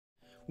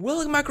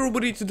Welcome back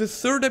everybody to the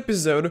third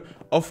episode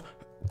of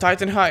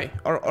Titan High,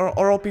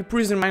 or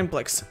Ep3S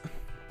Mineplex.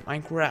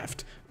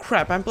 Minecraft.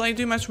 Crap, I'm playing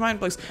too much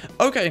Mineplex.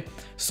 Okay,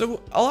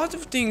 so a lot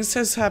of things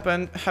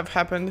have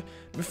happened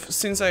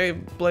since I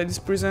played this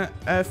prison.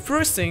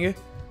 First thing,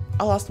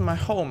 I lost my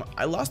home.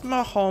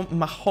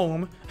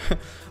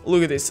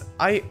 Look at this.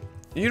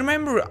 You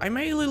remember, I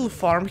made a little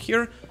farm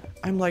here.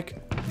 I'm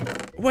like,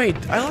 wait,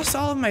 I lost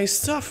all of my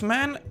stuff,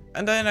 man.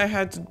 And then I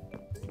had to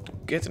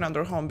get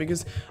another home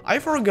because I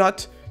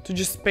forgot to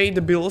just pay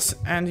the bills,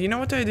 and you know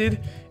what I did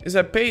is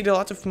I paid a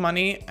lot of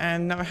money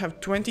and now I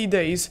have 20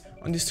 days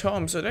on this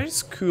home, so that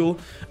is cool.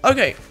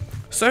 Okay,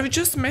 so I was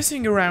just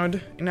messing around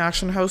in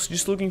Action House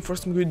just looking for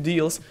some good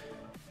deals,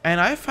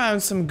 and I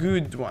found some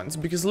good ones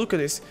because look at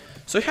this.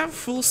 So I have a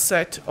full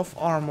set of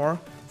armor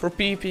for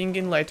peeping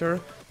in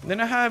later,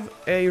 then I have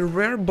a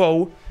rare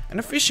bow and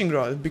a fishing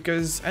rod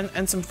because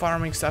and some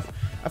farming stuff.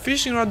 A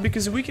fishing rod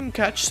because we can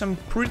catch some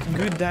pretty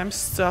good damn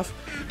stuff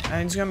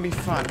and it's gonna be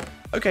fun.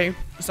 Okay,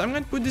 so I'm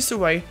gonna put this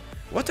away.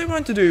 What I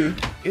want to do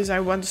is I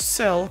want to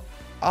sell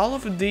all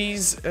of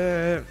these,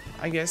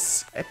 I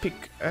guess,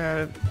 epic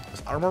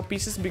armor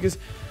pieces because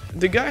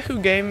the guy who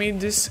gave me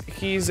this,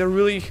 he's a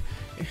really,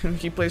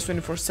 he plays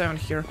 24/7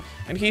 here,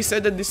 and he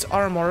said that this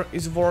armor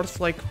is worth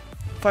like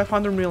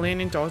 500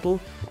 million in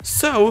total.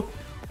 So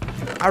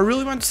I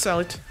really want to sell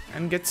it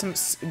and get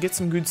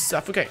some good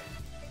stuff. Okay,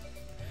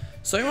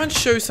 so I want to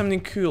show you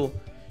something cool.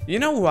 You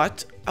know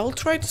what? I'll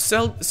try to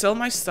sell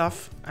my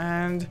stuff,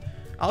 and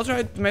I'll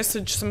try to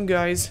message some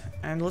guys,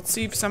 and let's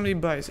see if somebody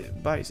buys it.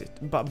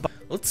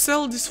 Let's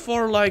sell this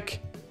for like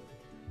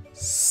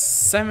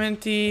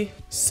 70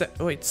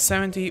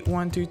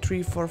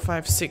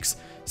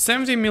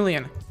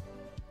 million.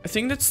 I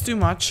think that's too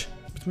much,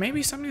 but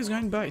maybe somebody's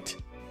going to buy it.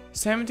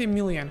 70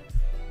 million.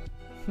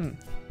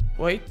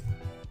 Wait,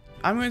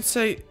 I'm going to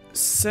say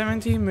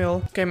 70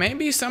 mil. Okay,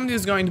 maybe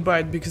somebody's going to buy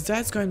it because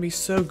that's going to be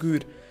so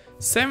good.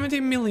 70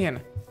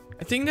 million.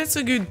 I think that's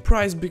a good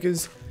price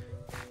because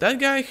that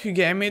guy who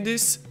gave me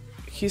this,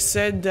 he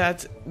said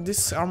that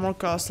this armor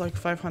costs like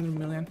 500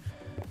 million.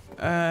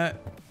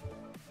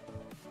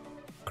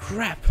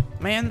 Crap,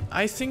 man,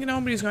 I think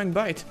nobody's going to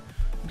buy it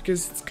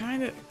because it's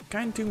kind of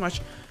too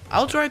much.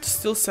 I'll try to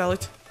still sell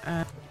it.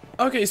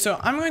 Okay, so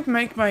I'm going to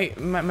make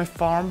my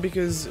farm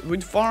because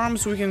with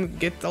farms we can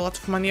get a lot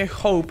of money, I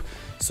hope.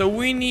 So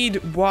we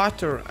need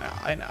water.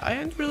 I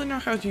don't really know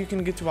how you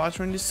can get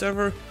water in this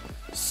server,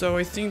 so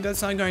I think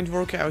that's not going to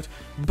work out.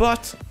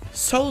 But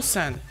soul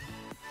sand,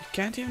 you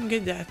can't even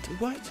get that.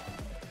 What?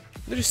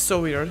 That is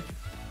so weird.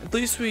 At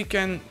least we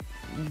can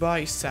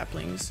buy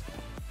saplings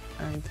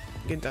and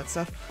get that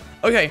stuff.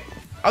 Okay,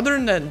 other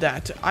than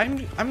that,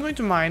 I'm going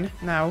to mine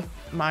now.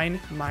 Mine.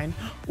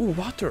 Ooh,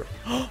 water.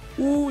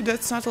 Ooh,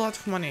 that's not a lot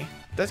of money.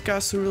 That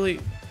costs really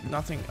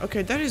nothing.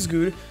 Okay, that is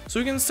good. So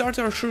we can start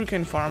our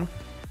sugarcane farm.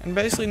 And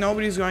basically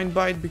nobody's going to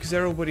buy it because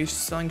everybody's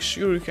selling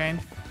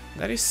sugarcane.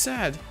 That is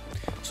sad.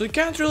 So you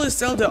can't really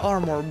sell the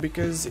armor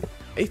because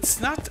it's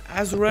not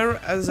as rare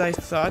as I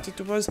thought it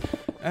was.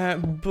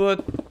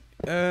 But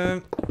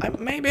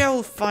maybe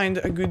I'll find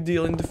a good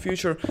deal in the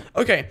future.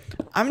 Okay,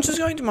 I'm just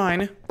going to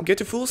mine,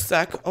 get a full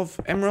stack of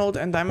emerald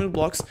and diamond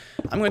blocks.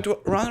 I'm going to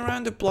run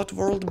around the plot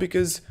world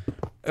because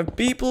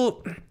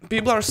people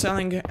are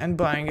selling and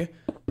buying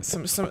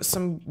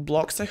some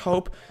blocks, I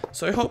hope.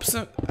 So I hope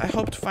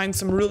to find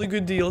some really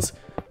good deals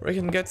where I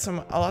can get a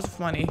lot of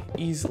money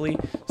easily.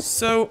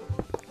 So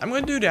I'm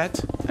going to do that,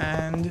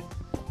 and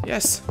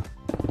yes.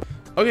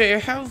 Okay, I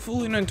have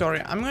full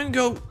inventory. I'm going to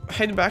go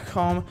head back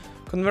home,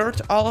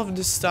 convert all of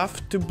this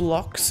stuff to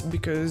blocks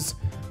because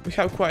we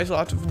have quite a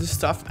lot of this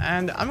stuff,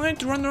 and I'm going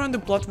to run around the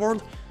plot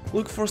world,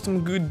 look for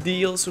some good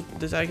deals so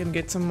that I can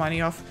get some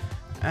money off,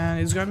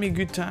 and it's gonna be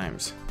good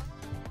times.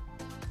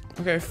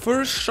 Okay,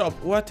 first shop,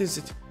 what is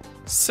it?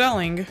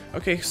 Selling.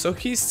 Okay, so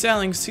he's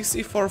selling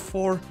 64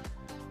 for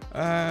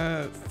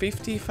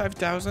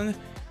 55,000.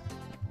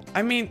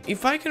 I mean,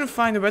 if I can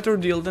find a better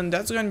deal, then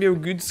that's gonna be a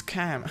good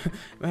scam.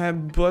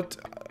 But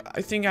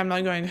I think I'm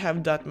not going to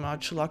have that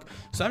much luck.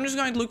 So I'm just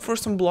going to look for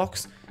some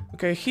blocks.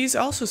 Okay, he's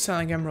also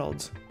selling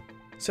emeralds.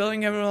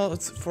 Selling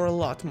emeralds for a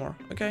lot more.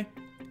 Okay,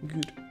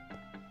 good.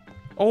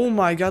 Oh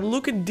my god,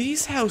 look at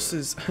these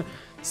houses.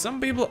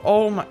 Some people,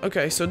 oh my,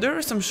 okay, so there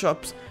are some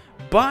shops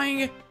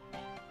buying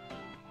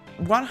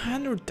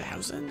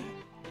 100,000.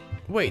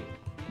 Wait,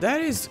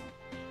 that is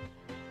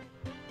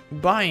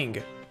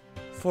buying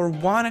for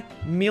 1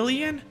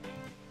 million?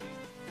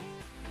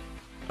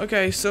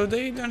 Okay, so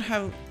they don't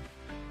have.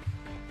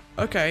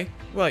 Okay,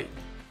 wait.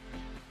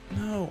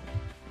 No.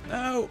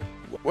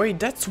 Wait,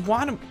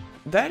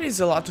 that is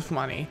a lot of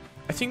money.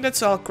 I think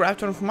that's a crap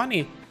ton of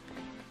money.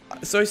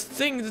 So I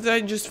think that I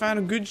just found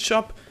a good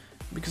shop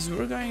because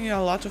we're getting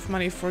a lot of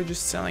money for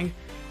just selling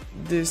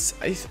this.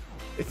 I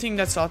think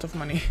that's a lot of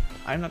money.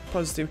 I'm not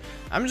positive.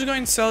 I'm just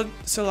going to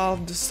sell all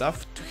of the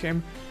stuff to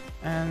him,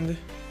 and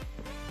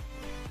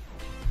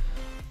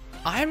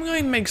I'm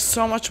going to make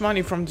so much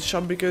money from the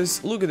shop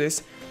because look at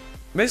this.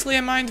 Basically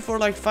I mined for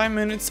like 5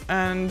 minutes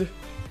and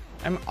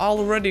I'm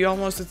already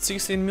almost at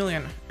 16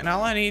 million, and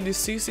all I need is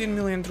 16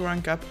 million to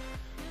rank up.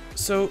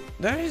 So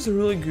that is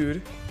really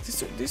good.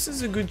 This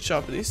is a good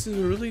shop. This is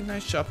a really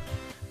nice shop.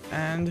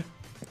 And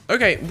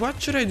okay,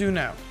 what should I do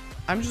now?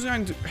 I'm just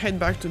going to head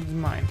back to the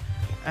mine,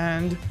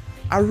 and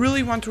I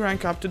really want to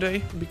rank up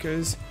today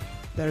because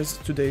that is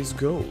today's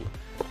goal.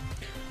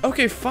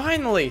 Okay,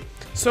 finally.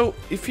 So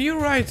if you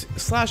write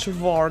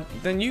 /reward,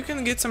 then you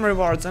can get some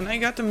rewards, and I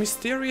got a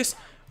mysterious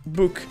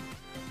book,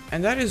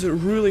 and that is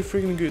really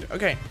freaking good.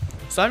 Okay,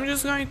 so I'm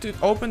just going to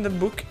open the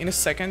book in a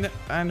second,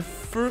 and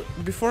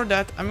before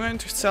that I'm going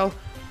to sell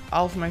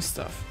all of my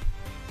stuff.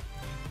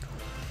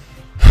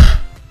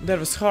 That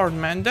was hard,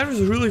 man. That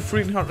was really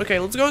freaking hard. Okay,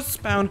 let's go to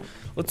spawn,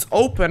 let's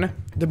open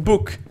the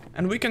book,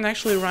 and we can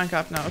actually rank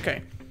up now.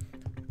 Okay,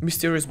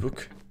 mysterious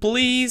book,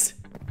 please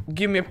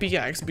give me a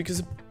pickaxe,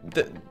 because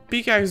the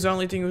pickaxe is the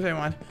only thing that I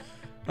want.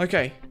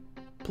 Okay,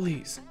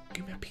 please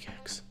give me a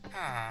pickaxe.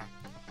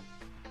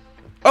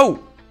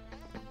 Oh,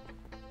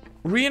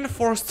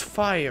 reinforced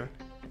 5.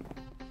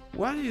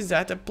 What is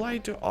that? Apply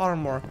to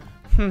armor.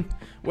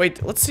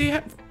 Wait, let's see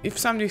if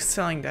somebody's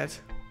selling that.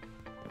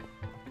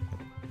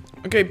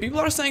 Okay, people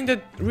are saying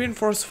that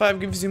reinforced 5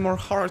 gives you more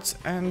hearts,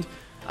 and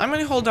I'm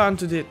gonna hold on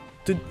to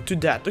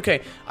that.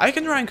 Okay, I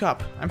can rank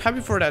up. I'm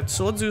happy for that.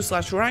 So let's do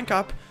 /rank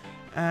up,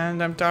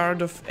 and I'm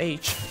tired of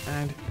H.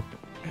 And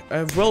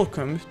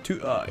welcome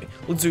to I.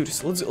 Let's do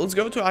this. Let's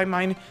go to I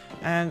mine,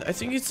 and I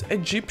think it's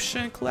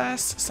Egyptian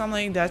class,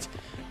 something like that.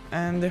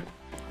 And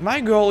my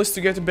goal is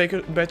to get a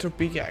better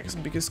pickaxe,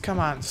 because come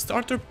on,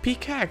 starter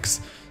pickaxe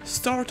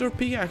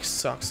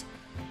sucks.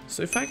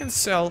 So if I can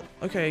sell,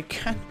 okay, I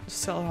can't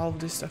sell all of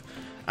this stuff.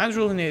 I don't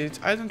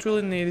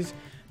really need it,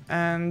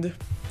 and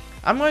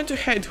I'm going to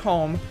head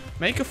home,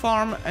 make a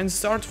farm, and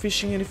start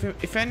fishing, and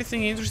if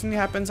anything interesting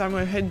happens, I'm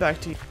going to head back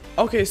to you.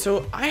 Okay,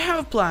 so I have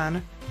a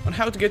plan on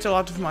how to get a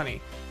lot of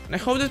money, and I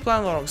hope that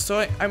plan works.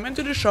 So I went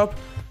to the shop,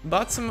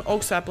 bought some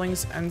oak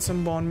saplings and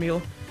some bone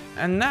meal,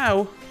 and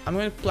now I'm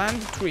going to plant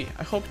the tree.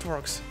 I hope it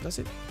works. Does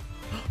it?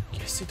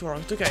 Yes, it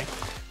worked. Okay,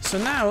 so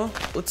now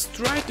let's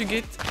try to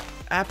get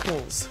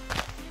apples.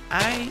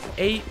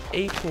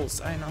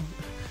 Apples, I know.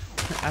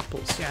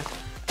 Apples, yeah.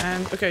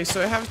 And okay,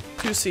 so I have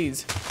 2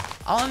 seeds.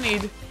 All I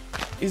need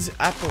is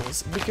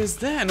apples, because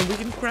then we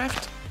can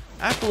craft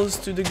apples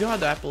to the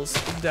god apples,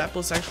 if the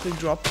apples actually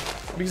drop,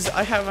 because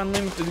I have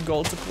unlimited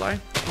gold supply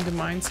in the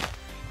mines,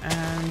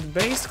 and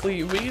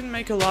basically we can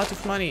make a lot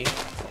of money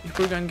if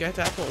we're gonna get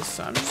apples.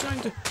 So I'm just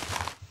going to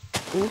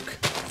look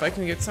if I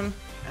can get some,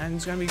 and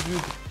it's gonna be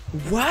good.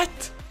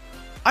 What?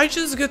 I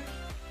just got...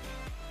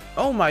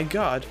 Oh my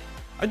god.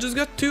 I just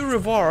got 2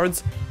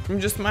 rewards from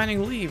just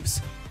mining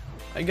leaves.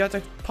 I got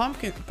a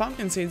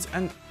pumpkin seeds,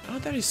 and oh,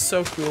 that is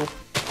so cool.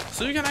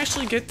 So you can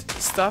actually get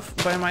stuff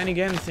by mining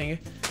anything.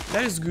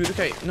 That is good.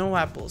 Okay, no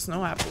apples,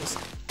 no apples.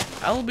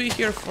 I'll be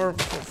here for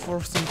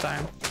some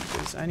time,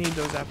 because I need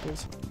those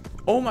apples.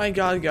 Oh my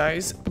god,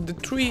 guys, the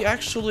tree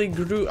actually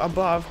grew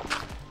above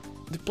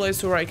the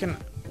place where I can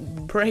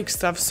break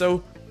stuff,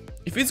 so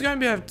if it's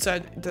gonna be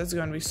outside, that's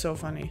gonna be so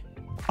funny.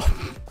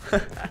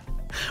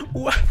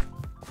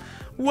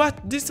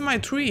 What? This is my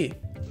tree.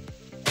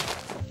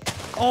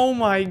 Oh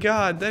my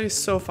god, that is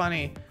so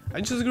funny. I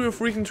just grew a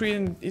freaking tree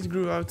and it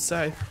grew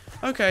outside.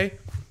 Okay.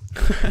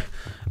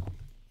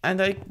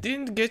 And I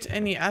didn't get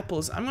any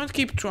apples. I'm gonna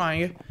keep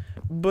trying,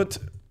 but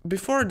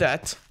before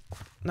that...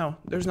 No,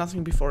 there's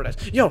nothing before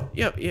that.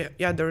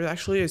 Yeah, there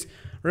actually is.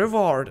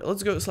 Reward.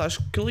 Let's go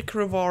 /click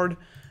reward,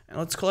 and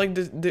let's collect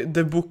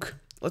the book.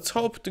 Let's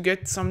hope to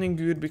get something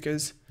good,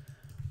 because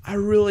I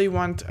really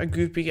want a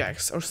good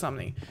pickaxe or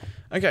something.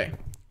 Okay.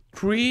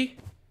 3,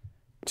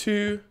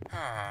 2,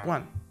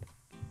 1.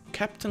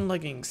 Captain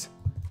leggings.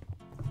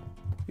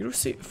 You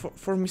receive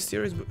for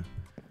mysterious book.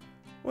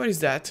 What is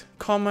that?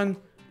 Common.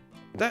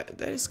 That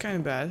is kind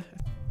of bad.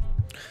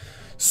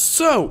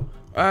 So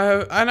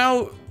I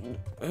know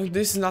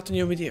this is not a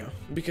new video,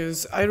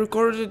 because I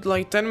recorded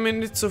like 10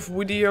 minutes of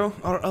video,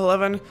 or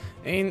 11,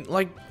 in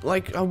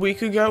like a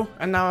week ago,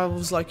 and now I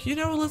was like, you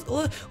know,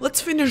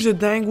 let's finish the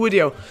dang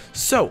video.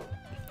 So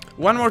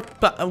one more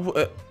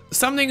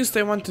some things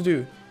I want to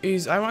do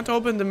is I want to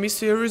open the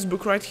mysterious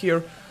book right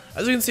here.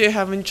 As you can see, I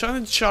have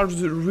enchanted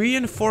shards with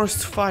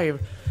reinforced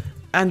 5,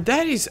 and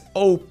that is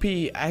OP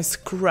as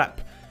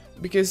crap,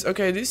 because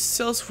okay, this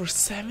sells for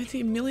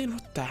 70 million.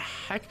 What the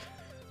heck?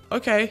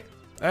 Okay,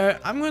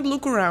 I'm going to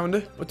look around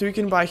what we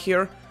can buy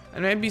here,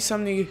 and maybe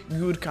something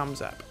good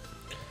comes up.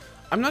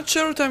 I'm not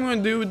sure what I'm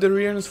going to do with the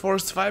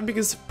reinforced 5,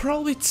 because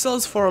probably it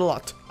sells for a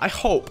lot. I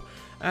hope.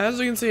 And as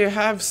you can see, I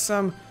have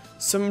some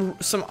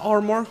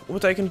armor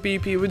what I can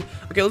PvP with.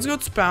 Okay, let's go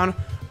to spawn.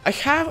 I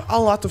have a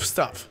lot of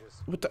stuff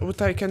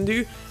what I can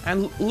do,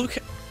 and look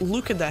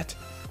at that.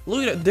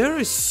 Look at that. There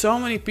is so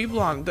many people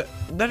on.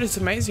 That is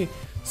amazing.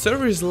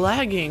 Server is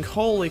lagging.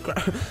 Holy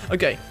crap.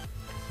 Okay.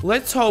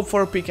 Let's hope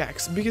for a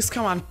pickaxe, because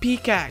come on,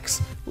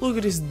 pickaxe. Look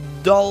at this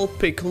dull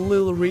pick,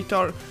 little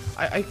retard.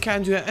 I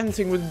can't do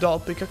anything with dull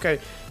pick. Okay,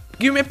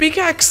 give me a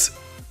pickaxe.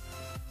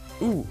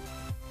 Ooh,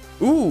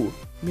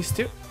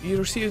 mister, you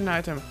received an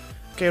item.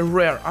 Okay,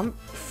 rare. I'm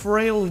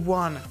frail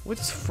 1. What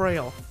is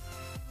frail?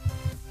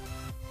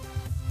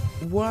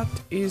 What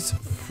is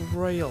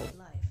frail?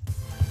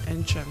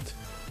 Enchant.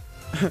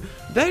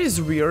 That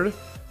is weird.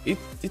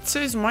 It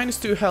says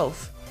 -2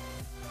 health.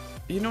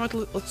 You know what?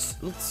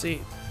 Let's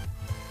see.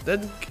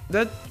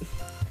 That.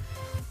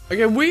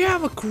 Okay, we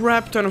have a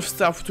crap ton of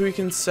stuff that we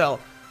can sell.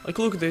 Like,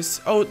 look at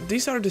this. Oh,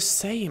 these are the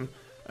same.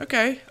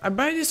 Okay, I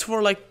buy this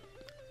for like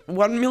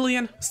 1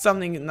 million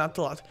something, not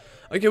a lot.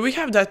 Okay, we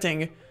have that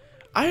thing.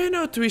 I don't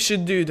know what we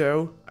should do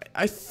though.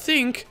 I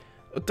think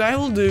what I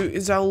will do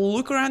is I'll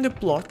look around the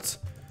plot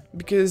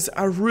because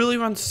I really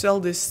want to sell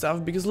this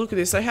stuff. Because look at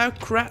this, I have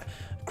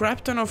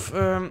crap ton of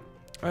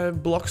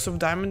blocks of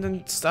diamond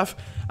and stuff.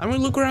 I'm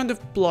gonna look around the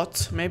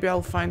plot. Maybe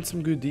I'll find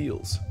some good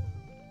deals.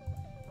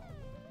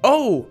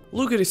 Oh,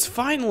 look at this!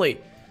 Finally,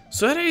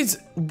 so that is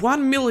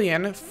 1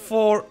 million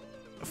for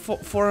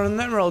an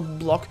emerald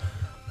block.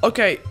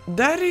 Okay,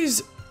 that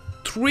is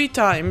 3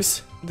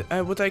 times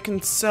what I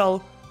can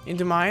sell in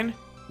the mine.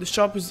 The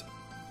shop is...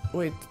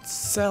 Wait, it's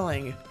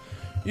selling.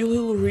 You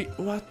little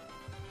what?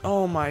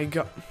 Oh my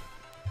god.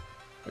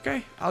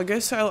 Okay, I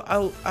guess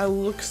I'll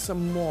look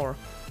some more.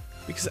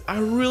 Because I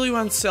really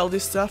want to sell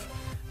this stuff.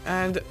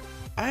 And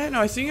I don't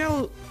know, I think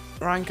I'll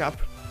rank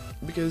up.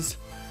 Because...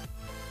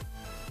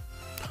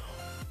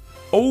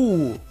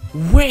 Oh,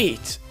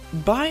 wait!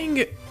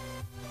 Buying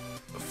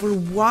for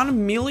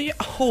 1 million?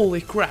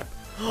 Holy crap.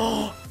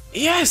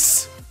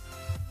 Yes!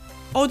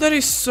 Oh, that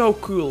is so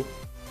cool.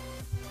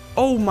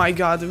 Oh my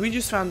god, we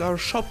just found our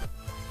shop.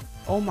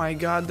 Oh my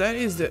god, that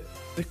is the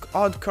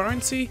odd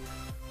currency.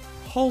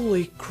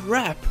 Holy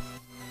crap.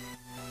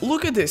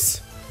 Look at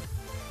this.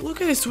 Look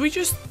at this, we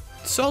just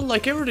sold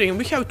like everything.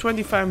 We have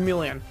 25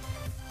 million.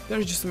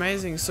 That's just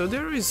amazing. So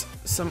there is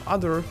some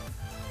other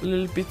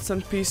little bits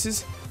and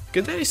pieces.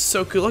 Okay, that is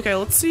so cool. Okay,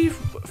 let's see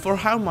for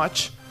how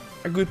much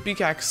a good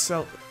pickaxe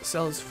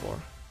sells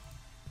for.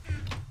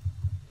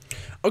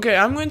 Okay,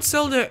 I'm going to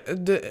sell the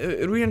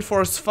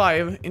reinforced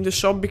 5 in the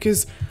shop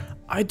because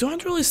I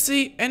don't really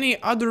see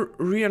any other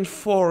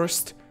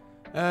reinforced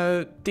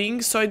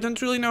things, so I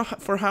don't really know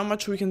for how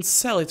much we can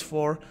sell it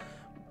for.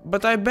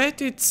 But I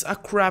bet it's a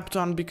crap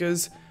ton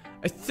because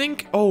I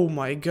think... Oh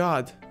my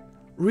god.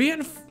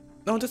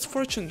 No, that's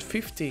fortune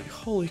 50.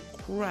 Holy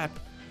crap.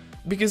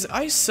 Because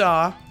I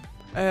saw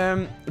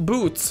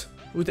boots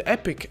with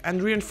epic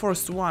and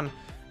reinforced 1.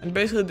 And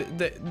basically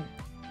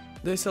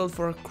they sell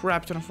for a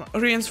crap ton of...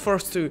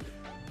 Reinforced 2.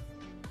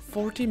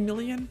 40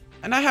 million?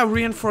 And I have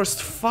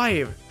reinforced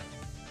 5.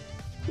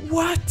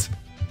 What?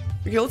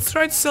 Okay, let's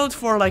try to sell it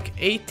for like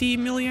 80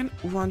 million.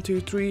 1,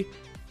 2, 3,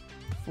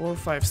 4,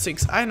 5,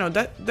 6. I know,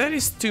 that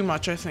is too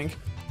much, I think.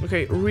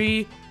 Okay,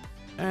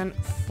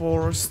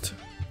 reinforced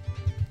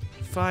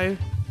 5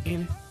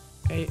 in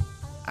a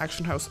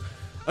action house.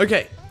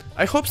 Okay,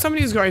 I hope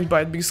somebody is going to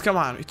buy it because come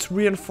on, it's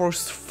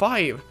reinforced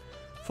 5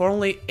 for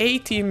only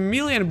 80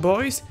 million,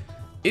 boys.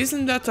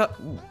 Isn't that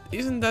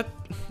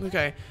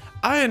okay?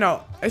 I don't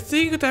know. I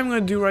think what I'm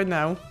gonna do right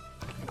now,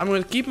 I'm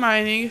gonna keep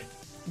mining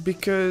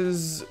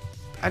because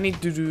I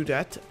need to do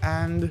that.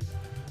 And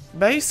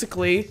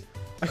basically,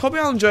 I hope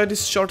you all enjoyed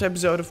this short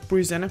episode of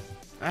Prison.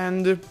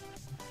 And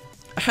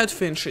I had to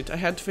finish it.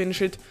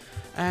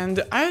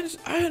 And I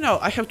don't know.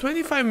 I have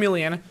 25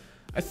 million.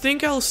 I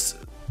think I'll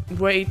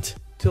wait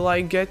till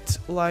I get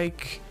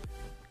like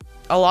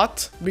a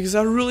lot because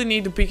I really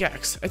need the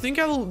pickaxe. I think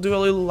I will do a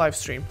little live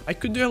stream. I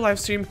could do a live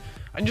stream.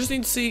 I just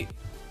need to see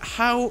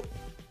how...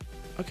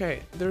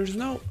 Okay, there's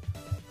no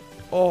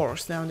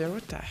ores down there.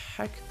 What the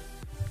heck?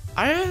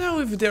 I don't know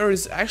if there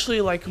is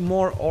actually like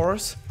more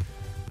ores.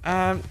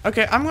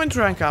 Okay, I'm going to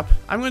rank up.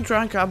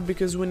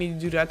 Because we need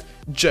to do that.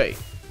 J.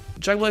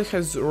 Jackblade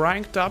has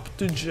ranked up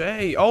to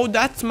J. Oh,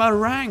 that's my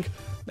rank.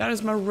 That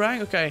is my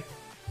rank. Okay.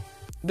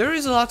 There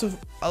is a lot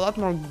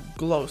more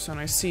glows and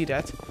I see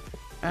that.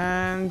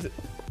 And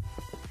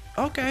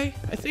okay,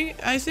 I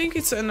think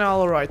it's an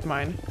alright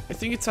mine. I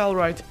think it's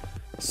alright.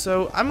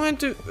 So I'm going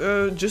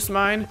to just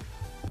mine,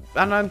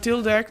 and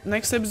until the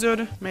next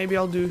episode, maybe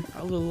I'll do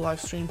a little live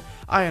stream.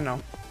 I don't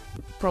know,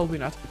 probably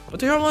not.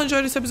 But I hope you all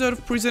enjoyed this episode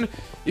of Prison.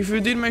 If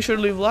you did, make sure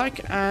to leave a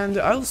like, and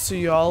I'll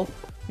see you all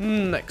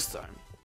next time.